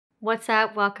What's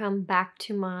up? Welcome back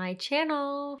to my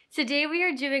channel. Today we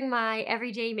are doing my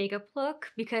everyday makeup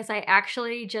look because I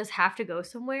actually just have to go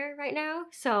somewhere right now.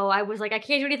 So I was like, I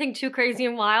can't do anything too crazy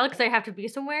and wild because I have to be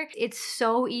somewhere. It's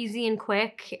so easy and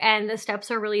quick and the steps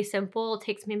are really simple. It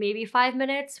takes me maybe 5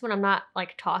 minutes when I'm not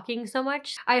like talking so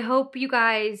much. I hope you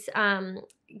guys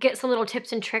get some little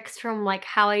tips and tricks from like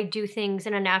how I do things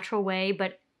in a natural way,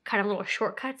 but kind of little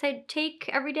shortcuts I take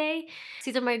every day.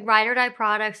 These are my ride or die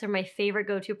products. They're my favorite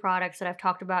go-to products that I've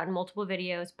talked about in multiple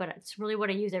videos, but it's really what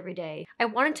I use every day. I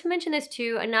wanted to mention this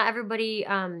too, and not everybody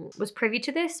was privy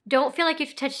to this. Don't feel like you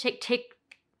have to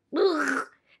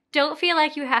Don't feel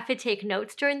like you have to take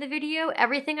notes during the video.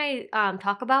 Everything I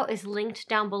talk about is linked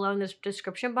down below in the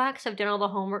description box. I've done all the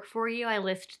homework for you. I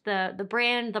list the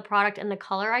brand, the product, and the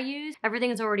color I use. Everything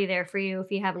is already there for you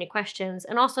if you have any questions.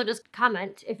 And also just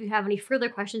comment if you have any further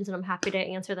questions and I'm happy to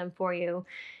answer them for you.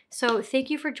 So thank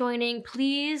you for joining.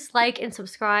 Please like and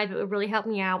subscribe. It would really help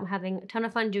me out. I'm having a ton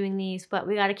of fun doing these, but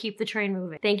we gotta keep the train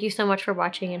moving. Thank you so much for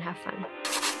watching and have fun.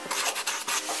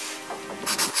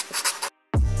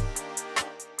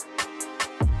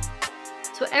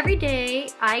 So every day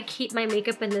I keep my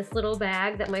makeup in this little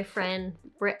bag that my friend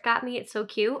Britt got me. It's so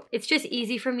cute. It's just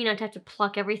easy for me not to have to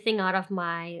pluck everything out of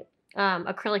my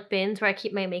acrylic bins where I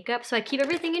keep my makeup. So I keep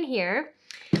everything in here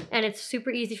and it's super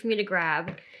easy for me to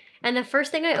grab. And the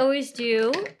first thing I always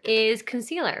do is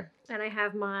concealer. And I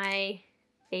have my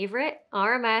favorite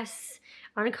RMS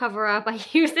Uncover Up. I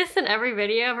use this in every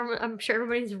video. I'm sure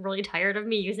everybody's really tired of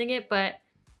me using it, but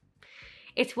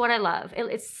it's what I love.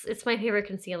 It's my favorite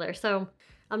concealer. So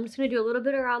I'm just gonna do a little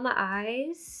bit around the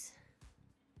eyes.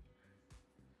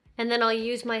 And then I'll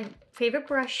use my favorite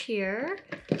brush here,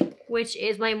 which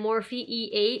is my Morphe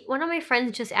E8. One of my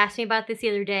friends just asked me about this the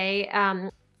other day.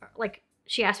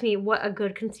 She asked me what a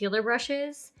good concealer brush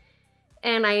is.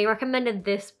 And I recommended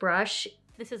this brush.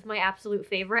 This is my absolute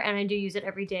favorite and I do use it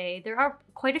every day. There are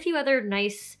quite a few other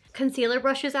nice concealer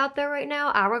brushes out there right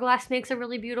now. Hourglass makes a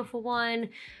really beautiful one.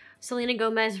 Selena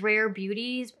Gomez Rare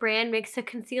Beauty's brand makes a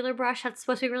concealer brush that's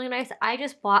supposed to be really nice. I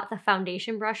just bought the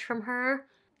foundation brush from her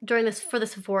for the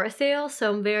Sephora sale,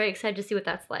 so I'm very excited to see what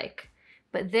that's like.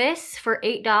 But this, for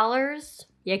 $8,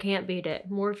 you can't beat it.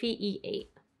 Morphe E8.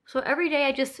 So every day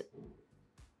I just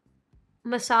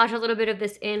massage a little bit of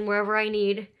this in wherever I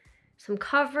need some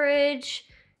coverage.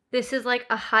 This is like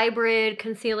a hybrid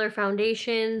concealer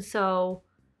foundation, so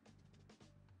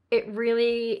it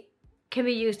really can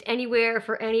be used anywhere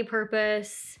for any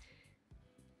purpose,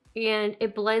 and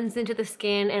it blends into the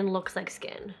skin and looks like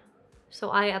skin. So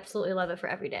I absolutely love it for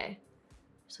every day.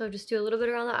 So just do a little bit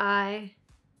around the eye,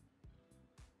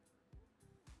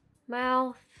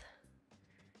 mouth,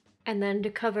 and then to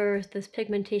cover this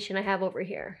pigmentation I have over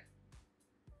here.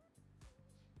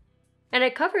 And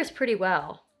it covers pretty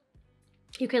well.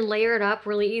 You can layer it up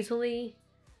really easily.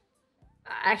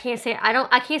 I can't say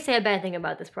a bad thing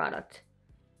about this product.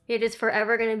 It is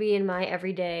forever going to be in my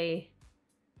everyday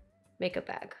makeup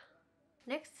bag.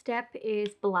 Next step is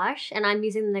blush, and I'm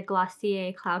using the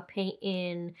Glossier Cloud Paint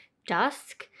in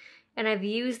Dusk. And I've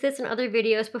used this in other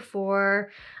videos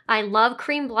before. I love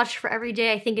cream blush for every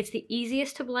day. I think it's the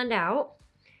easiest to blend out.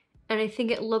 And I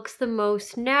think it looks the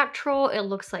most natural. It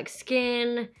looks like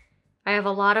skin. I have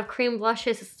a lot of cream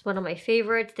blushes. This is one of my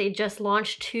favorites. They just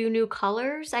launched 2 new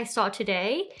colors I saw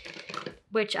today,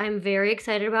 which I'm very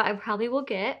excited about. I probably will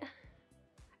get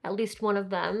at least one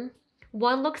of them.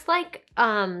 One looks like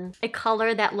a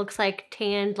color that looks like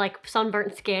tanned, like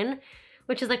sunburnt skin,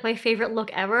 which is like my favorite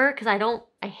look ever because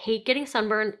I hate getting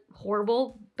sunburned.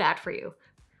 Horrible, bad for you.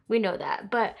 We know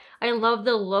that. But I love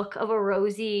the look of a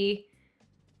rosy,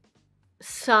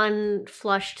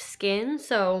 sun-flushed skin,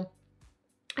 so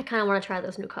I kind of want to try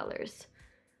those new colors.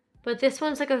 But this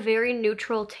one's like a very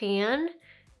neutral tan.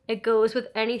 It goes with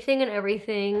anything and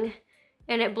everything,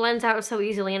 and it blends out so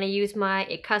easily. And I use my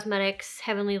IT Cosmetics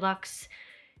Heavenly Luxe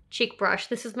cheek brush.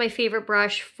 This is my favorite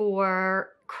brush for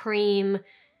cream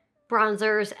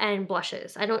bronzers and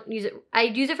blushes. I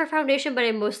use it for foundation, but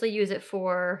I mostly use it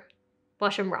for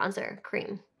blush and bronzer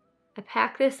cream. I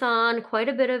pack this on, quite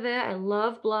a bit of it. I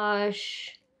love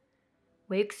blush.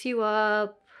 Wakes you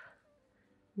up.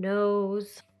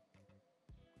 Nose.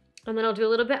 And then I'll do a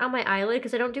little bit on my eyelid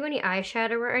because I don't do any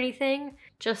eyeshadow or anything,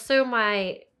 just so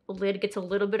my lid gets a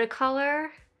little bit of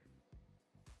color.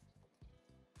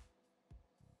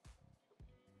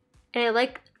 And I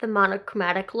like the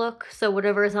monochromatic look, so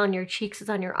whatever is on your cheeks is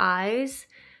on your eyes.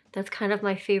 That's kind of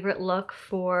my favorite look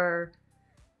for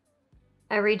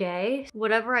every day.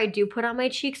 Whatever I do put on my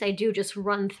cheeks, I do just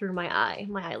run through my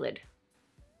eyelid.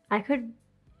 I could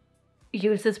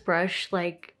use this brush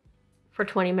like for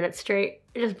 20 minutes straight.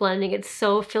 just blending. It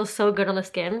feels so good on the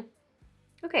skin.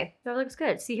 Okay, that looks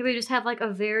good. See, here we just have like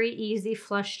a very easy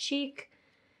flush cheek.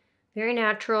 Very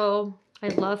natural. I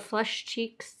love flush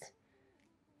cheeks.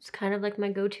 It's kind of like my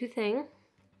go-to thing.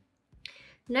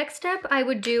 Next step, I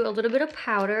would do a little bit of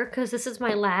powder because this is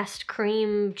my last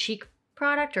cream cheek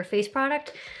product or face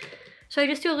product. So I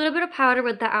just do a little bit of powder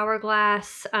with the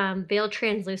Hourglass Veil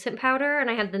Translucent Powder, and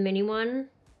I have the mini one.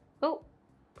 Oh,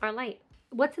 our light.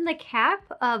 What's in the cap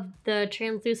of the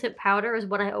translucent powder is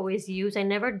what I always use. I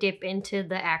never dip into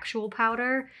the actual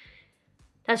powder.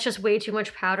 That's just way too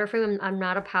much powder for me. I'm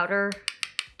not a powder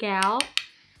gal.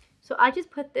 So I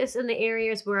just put this in the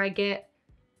areas where I get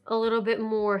a little bit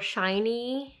more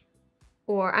shiny,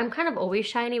 or I'm kind of always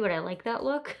shiny, but I like that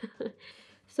look.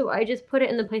 So I just put it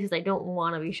in the places I don't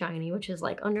want to be shiny, which is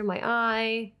like under my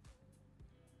eye,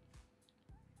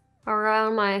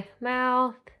 around my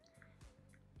mouth,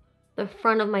 the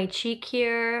front of my cheek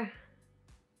here,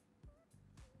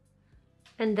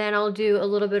 and then I'll do a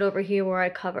little bit over here where I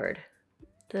covered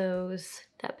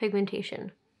that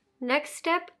pigmentation. Next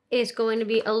step is going to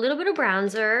be a little bit of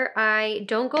bronzer. I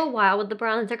don't go wild with the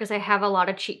bronzer because I have a lot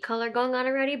of cheek color going on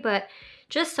already, but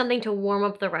just something to warm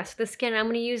up the rest of the skin. I'm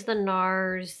going to use the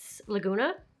NARS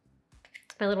Laguna,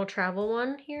 my little travel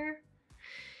one here.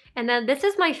 And then this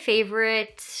is my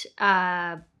favorite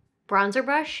bronzer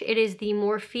brush. It is the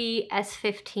Morphe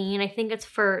S15. I think it's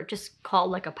just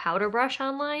called like a powder brush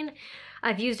online.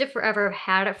 I've used it forever, I've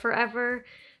had it forever,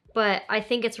 but I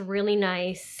think it's really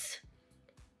nice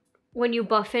when you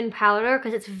buff in powder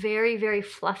because it's very, very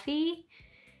fluffy.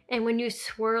 And when you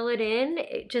swirl it in,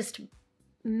 it just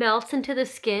melts into the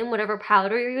skin, whatever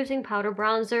powder you're using, powder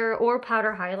bronzer or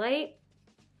powder highlight.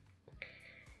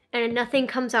 And nothing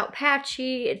comes out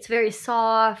patchy, it's very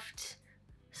soft.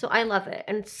 So I love it,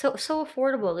 and it's so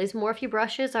affordable. These Morphe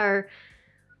brushes are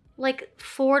like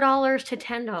 $4 to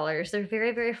 $10. They're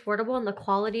very, very affordable, and the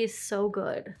quality is so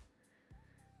good.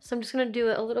 So I'm just gonna do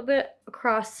it a little bit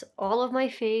across all of my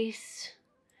face,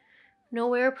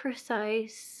 nowhere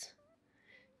precise,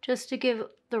 just to give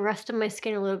the rest of my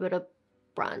skin a little bit of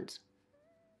bronze.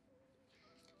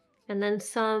 And then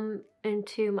some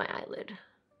into my eyelid.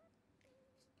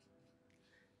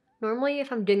 Normally,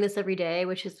 if I'm doing this every day,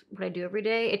 which is what I do every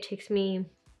day, it takes me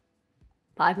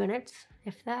 5 minutes,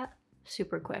 if that.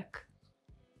 Super quick.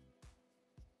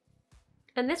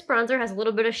 And this bronzer has a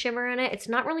little bit of shimmer in it. It's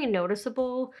not really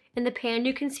noticeable. In the pan,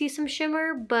 you can see some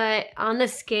shimmer, but on the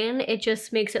skin, it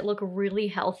just makes it look really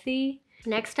healthy.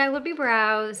 Next step would be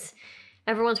brows.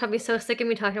 Everyone's probably so sick of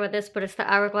me talking about this, but it's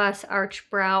the Hourglass Arch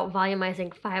Brow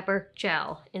Volumizing Fiber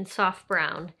Gel in soft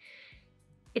brown.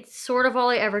 It's sort of all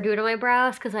I ever do to my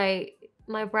brows because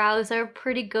my brows are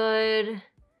pretty good.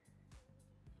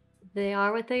 They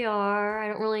are what they are. I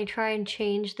don't really try and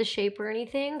change the shape or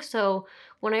anything. So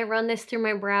when I run this through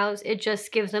my brows, it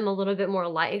just gives them a little bit more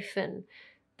life, and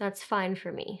that's fine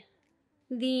for me.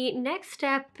 The next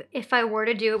step, if I were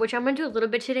to do it, which I'm gonna do a little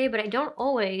bit today, but I don't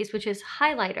always, which is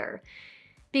highlighter.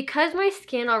 Because my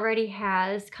skin already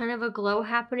has kind of a glow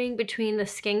happening between the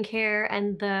skincare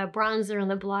and the bronzer and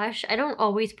the blush, I don't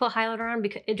always put highlighter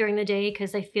on during the day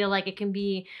because I feel like it can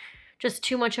be just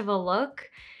too much of a look.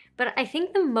 But I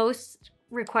think the most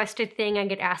requested thing I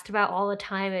get asked about all the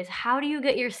time is, how do you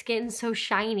get your skin so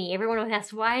shiny? Everyone always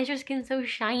asks, why is your skin so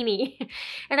shiny?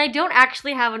 And I don't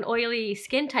actually have an oily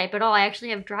skin type at all. I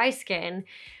actually have dry skin.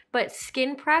 But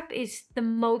skin prep is the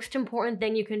most important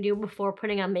thing you can do before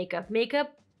putting on makeup.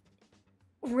 Makeup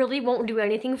really won't do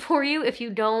anything for you if you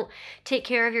don't take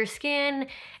care of your skin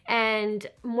and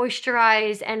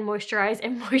moisturize and moisturize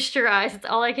and moisturize. That's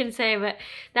all I can say, but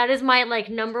that is my like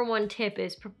 #1 tip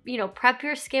is, you know, prep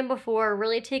your skin before,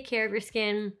 really take care of your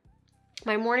skin.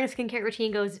 My morning skincare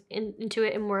routine goes into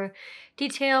it in more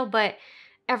detail, but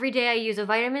every day I use a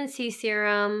vitamin C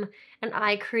serum, an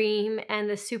eye cream, and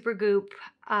the Supergoop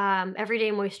everyday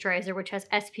moisturizer, which has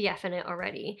SPF in it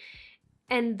already.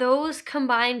 And those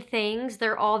combined things,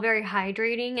 they're all very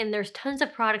hydrating, and there's tons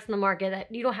of products in the market that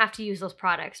you don't have to use those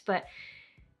products, but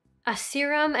a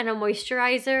serum and a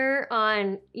moisturizer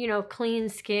on, you know, clean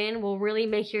skin will really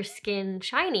make your skin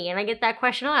shiny. And I get that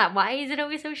question a lot. Why is it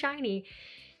always so shiny?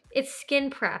 It's skin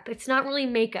prep. It's not really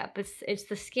makeup. It's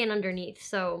the skin underneath.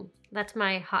 So that's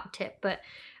my hot tip. But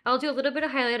I'll do a little bit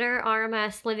of highlighter,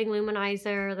 RMS Living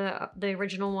Luminizer, the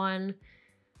original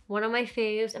one of my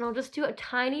faves, and I'll just do a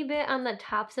tiny bit on the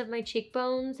tops of my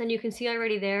cheekbones, and you can see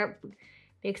already there, it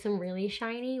makes them really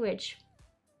shiny, which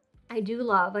I do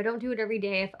love. I don't do it every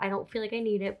day if I don't feel like I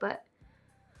need it, but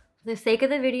for the sake of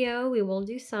the video, we will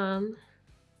do some.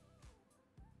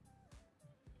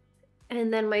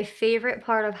 And then my favorite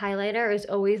part of highlighter is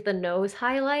always the nose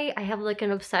highlight. I have like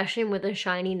an obsession with a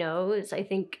shiny nose. I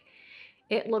think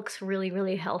it looks really,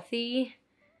 really healthy.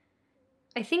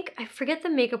 I forget the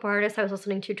makeup artist I was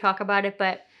listening to talk about it,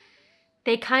 but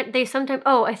they sometimes,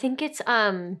 oh, I think it's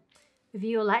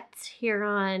Violette here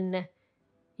on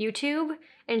YouTube,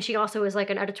 and she also is like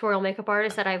an editorial makeup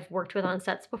artist that I've worked with on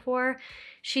sets before.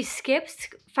 She skips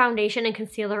foundation and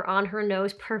concealer on her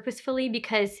nose purposefully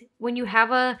because when you have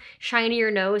a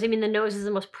shinier nose, I mean the nose is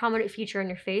the most prominent feature on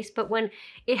your face, but when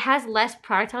it has less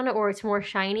product on it or it's more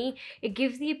shiny, it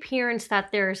gives the appearance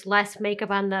that there's less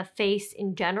makeup on the face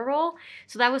in general.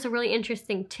 So that was a really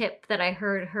interesting tip that I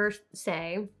heard her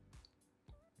say.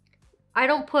 I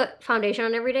don't put foundation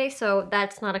on every day, so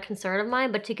that's not a concern of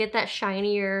mine, but to get that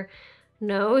shinier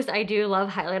nose, I do love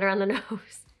highlighter on the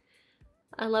nose.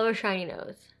 I love a shiny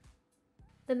nose.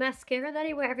 The mascara that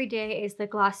I wear every day is the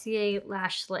Glossier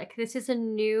Lash Slick. This is a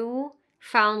new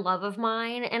found love of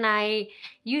mine, and I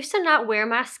used to not wear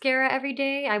mascara every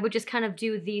day. I would just kind of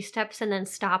do these steps and then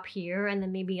stop here and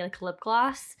then maybe like lip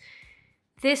gloss.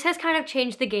 This has kind of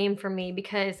changed the game for me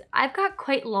because I've got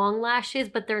quite long lashes,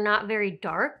 but they're not very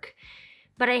dark.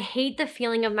 But I hate the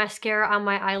feeling of mascara on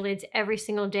my eyelids every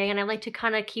single day, and I like to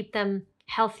kind of keep them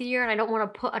healthier, and I don't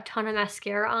want to put a ton of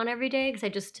mascara on every day because I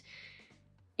just,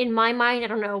 in my mind, I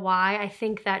don't know why, I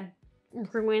think that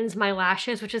ruins my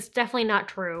lashes, which is definitely not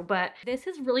true, but this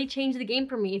has really changed the game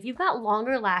for me. If you've got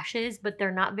longer lashes, but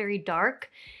they're not very dark,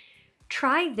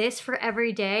 try this for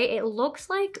every day. It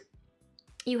looks like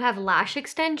you have lash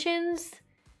extensions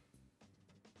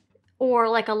or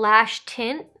like a lash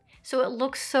tint. So it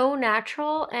looks so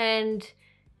natural and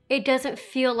it doesn't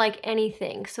feel like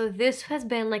anything. So this has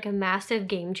been like a massive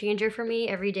game changer for me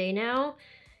every day now.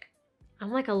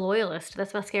 I'm like a loyalist to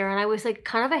this mascara, and I was like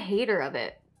kind of a hater of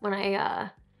it when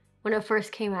it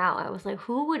first came out. I was like,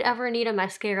 who would ever need a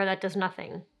mascara that does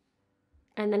nothing?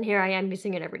 And then here I am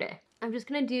using it every day. I'm just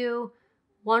gonna do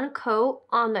one coat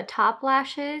on the top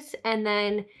lashes and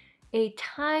then a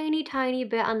tiny, tiny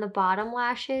bit on the bottom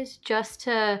lashes just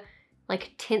to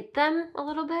like tint them a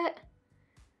little bit.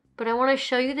 But I want to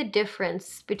show you the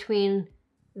difference between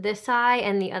this eye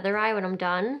and the other eye when I'm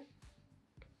done.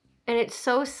 And it's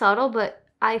so subtle, but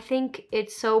I think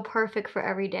it's so perfect for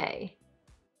every day.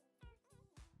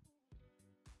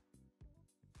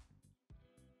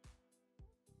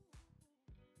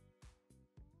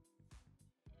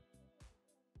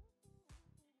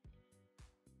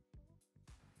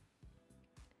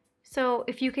 So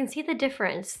if you can see the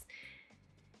difference,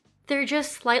 they're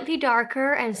just slightly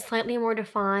darker and slightly more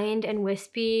defined and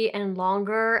wispy and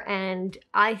longer, and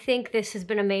I think this has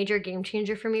been a major game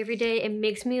changer for me every day. It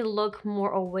makes me look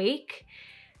more awake,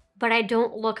 but I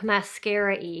don't look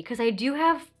mascara-y because I do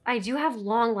have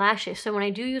long lashes, so when I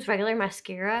do use regular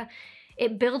mascara,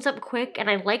 it builds up quick, and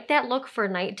I like that look for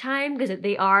nighttime because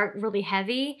they are really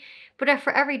heavy. But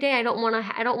for every day, I don't want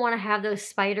to have those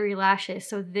spidery lashes.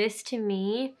 So this to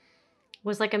me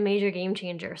was like a major game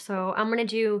changer. So I'm gonna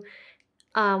do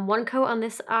one coat on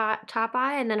this top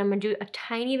eye, and then I'm gonna do a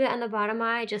tiny bit on the bottom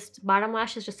eye, just bottom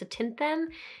lashes, just to tint them,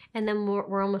 and then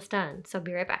we're almost done. So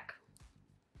be right back.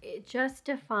 It just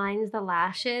defines the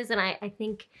lashes, and I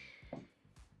think,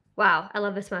 wow, I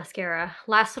love this mascara.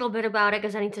 Last little bit about it,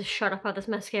 because I need to shut up about this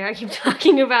mascara. I keep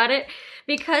talking about it.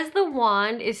 Because the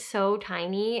wand is so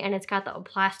tiny, and it's got the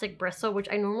plastic bristle, which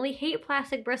I normally hate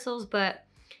plastic bristles, but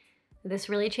this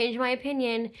really changed my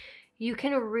opinion. You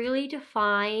can really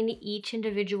define each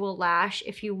individual lash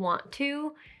if you want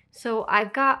to. So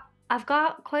I've got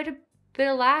quite a bit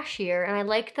of lash here, and I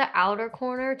like the outer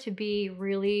corner to be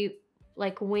really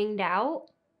like winged out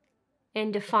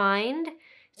and defined.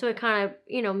 So it kind of,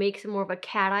 you know, makes it more of a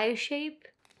cat eye shape.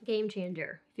 Game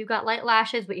changer. If you've got light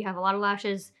lashes but you have a lot of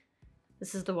lashes,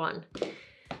 this is the one.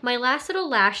 My last little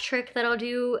lash trick that I'll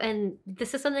do, and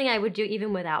this is something I would do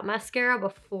even without mascara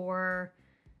before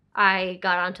I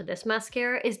got onto this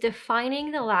mascara, is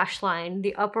defining the lash line,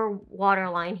 the upper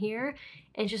waterline here,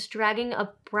 and just dragging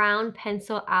a brown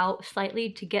pencil out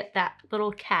slightly to get that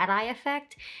little cat eye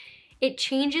effect. It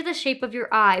changes the shape of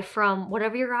your eye from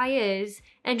whatever your eye is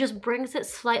and just brings it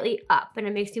slightly up, and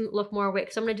it makes you look more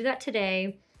awake. So I'm gonna do that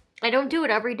today. I don't do it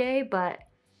every day, but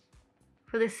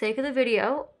for the sake of the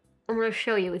video, I'm gonna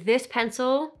show you. This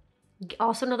pencil,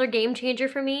 also another game changer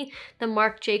for me, the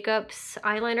Marc Jacobs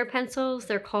eyeliner pencils.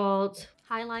 They're called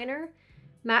Highliner,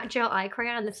 Matte Gel Eye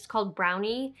Crayon. This is called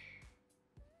Brownie.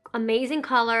 Amazing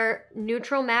color,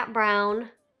 neutral matte brown.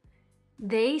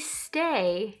 They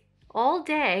stay all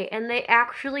day, and they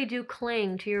actually do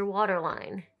cling to your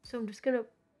waterline. So I'm just gonna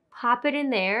pop it in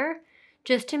there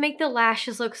just to make the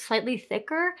lashes look slightly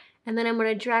thicker. And then I'm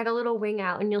gonna drag a little wing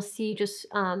out and you'll see just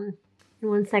in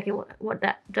 1 second what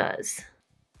that does.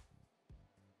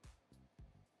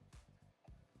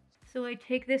 So I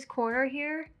take this corner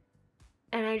here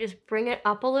and I just bring it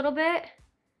up a little bit.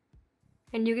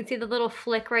 And you can see the little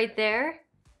flick right there.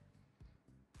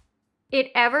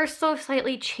 It ever so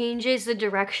slightly changes the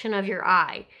direction of your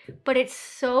eye, but it's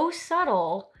so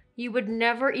subtle, you would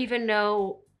never even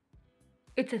know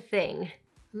it's a thing.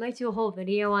 I might do a whole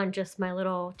video on just my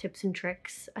little tips and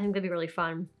tricks. I think that'd be really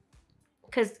fun.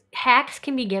 Because hacks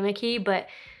can be gimmicky, but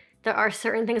there are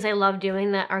certain things I love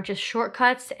doing that are just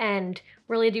shortcuts and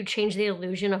really do change the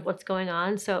illusion of what's going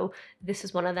on. So this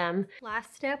is one of them.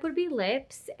 Last step would be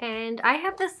lips. And I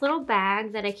have this little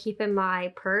bag that I keep in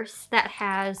my purse that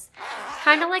has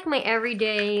kind of like my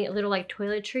everyday little like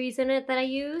toiletries in it that I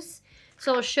use.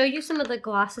 So I'll show you some of the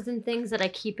glosses and things that I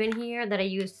keep in here that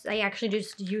I actually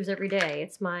just use every day.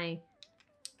 It's my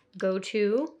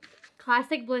go-to.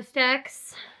 Classic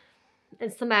Blistex.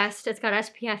 It's the best. It's got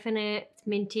SPF in it. It's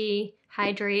minty,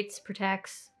 hydrates,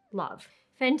 protects, love.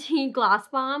 Fenty Gloss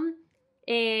Bomb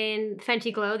in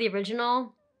Fenty Glow, the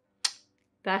original.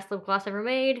 Best lip gloss ever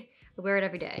made. I wear it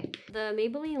every day. The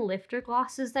Maybelline Lifter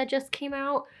glosses that just came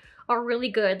out are really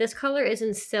good. This color is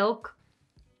in Silk.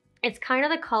 It's kind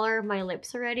of the color of my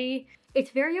lips already.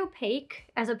 It's very opaque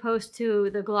as opposed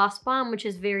to the Gloss Bomb, which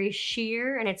is very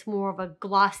sheer and it's more of a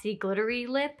glossy, glittery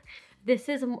lip. This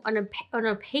is an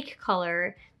opaque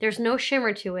color. There's no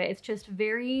shimmer to it. It's just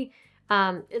very,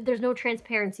 there's no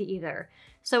transparency either.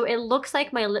 So it looks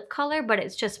like my lip color, but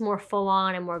it's just more full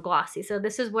on and more glossy. So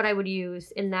this is what I would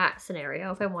use in that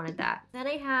scenario if I wanted that. Then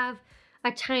I have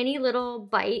a tiny little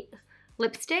bite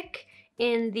lipstick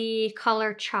in the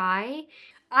color Chai.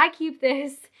 I keep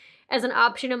this as an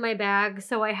option in my bag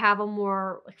so I have a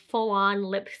more like, full on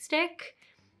lipstick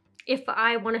if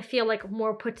I want to feel like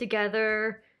more put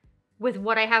together with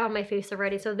what I have on my face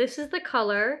already. So this is the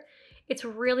color. It's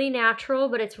really natural,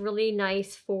 but it's really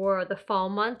nice for the fall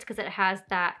months because it has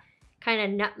that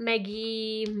kind of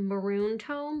nutmeggy maroon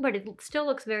tone, but it still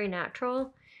looks very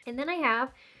natural. And then I have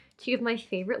two of my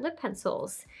favorite lip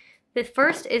pencils. The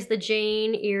first is the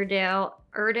Jane Iredale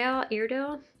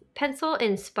pencil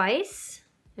in Spice,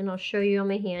 and I'll show you on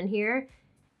my hand here.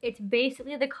 It's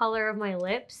basically the color of my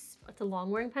lips. It's a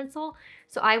long wearing pencil.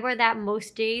 So I wear that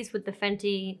most days with the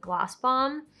Fenty Gloss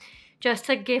Bomb just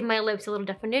to give my lips a little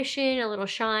definition, a little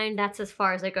shine. That's as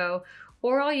far as I go.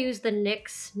 Or I'll use the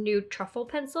NYX Nude Truffle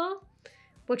pencil,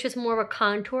 which is more of a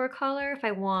contour color if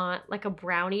I want like a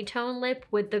brownie tone lip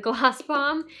with the Gloss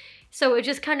Bomb. So it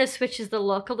just kind of switches the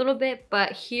look a little bit.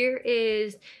 But here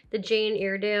is the Jane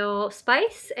Iredale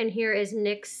Spice and here is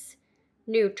NYX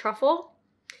Nude Truffle.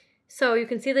 So you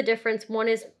can see the difference. One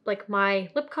is like my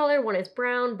lip color, one is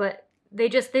brown, but they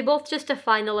both just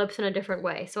define the lips in a different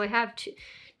way. So I have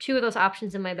two of those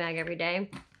options in my bag every day.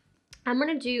 I'm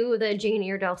gonna do the Jane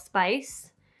Iredale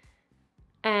Spice.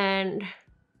 And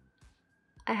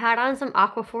I had on some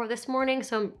Aquaphor this morning,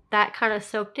 so that kind of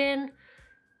soaked in.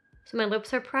 So my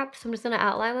lips are prepped, so I'm just gonna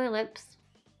outline my lips.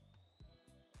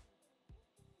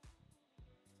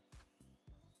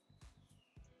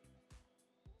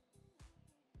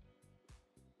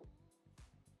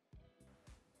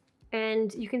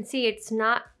 And you can see it's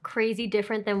not crazy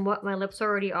different than what my lips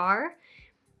already are,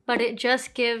 but it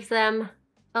just gives them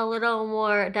a little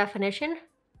more definition.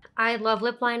 I love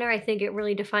lip liner. I think it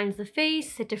really defines the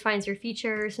face. It defines your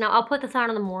features. Now I'll put this on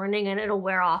in the morning and it'll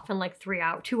wear off in like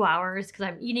 2 hours because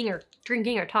I'm eating or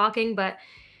drinking or talking, but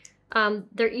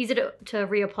they're easy to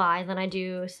reapply. Then I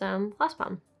do some Gloss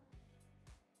Bomb.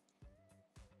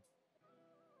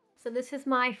 So this is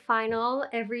my final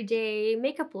everyday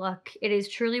makeup look. It is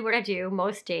truly what I do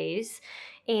most days.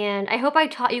 And I hope I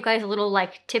taught you guys a little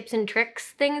like tips and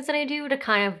tricks things that I do to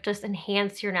kind of just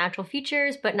enhance your natural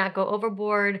features but not go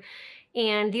overboard.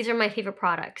 And these are my favorite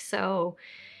products. So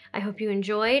I hope you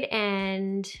enjoyed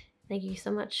and thank you so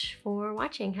much for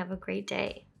watching. Have a great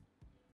day.